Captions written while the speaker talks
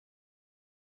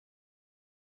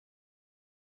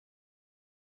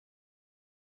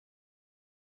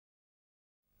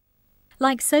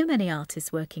Like so many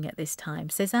artists working at this time,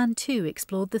 Cézanne too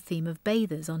explored the theme of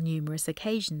bathers on numerous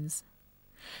occasions.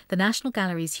 The National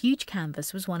Gallery's huge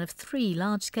canvas was one of 3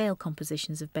 large-scale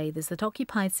compositions of bathers that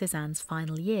occupied Cézanne's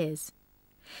final years.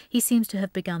 He seems to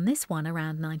have begun this one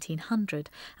around 1900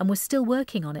 and was still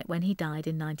working on it when he died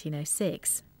in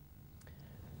 1906.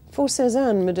 For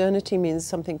Cézanne, modernity means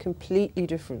something completely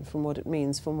different from what it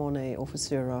means for Monet or for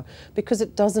Seurat, because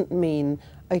it doesn't mean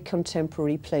a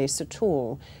contemporary place at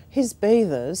all. His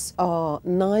bathers are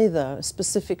neither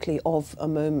specifically of a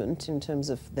moment in terms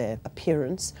of their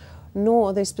appearance, nor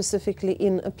are they specifically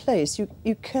in a place.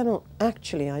 You cannot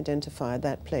actually identify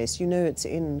that place. You know it's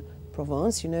in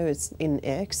Provence, you know it's in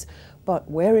Aix,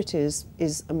 but where it is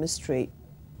a mystery.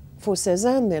 For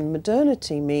Cézanne, then,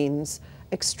 modernity means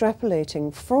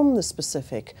extrapolating from the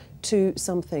specific to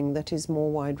something that is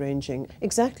more wide-ranging,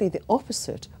 exactly the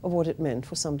opposite of what it meant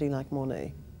for somebody like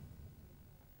Monet.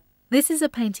 This is a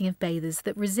painting of bathers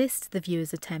that resists the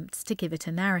viewer's attempts to give it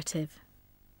a narrative.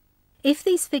 If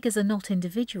these figures are not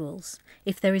individuals,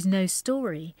 if there is no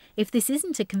story, if this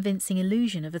isn't a convincing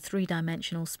illusion of a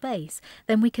 3-dimensional space,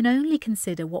 then we can only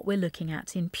consider what we're looking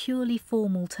at in purely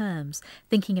formal terms,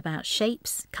 thinking about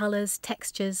shapes, colours,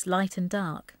 textures, light and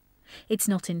dark. It's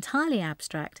not entirely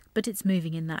abstract, but it's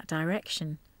moving in that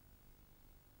direction.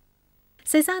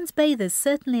 Cézanne's bathers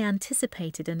certainly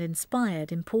anticipated and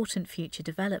inspired important future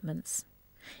developments.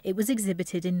 It was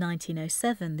exhibited in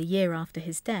 1907, the year after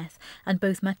his death, and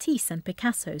both Matisse and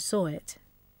Picasso saw it.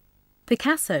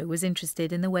 Picasso was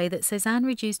interested in the way that Cézanne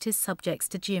reduced his subjects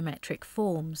to geometric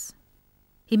forms.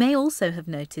 He may also have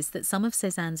noticed that some of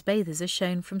Cézanne's bathers are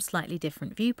shown from slightly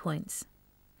different viewpoints.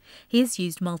 He has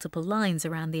used multiple lines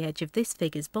around the edge of this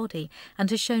figure's body and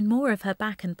has shown more of her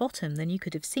back and bottom than you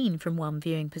could have seen from one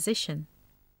viewing position.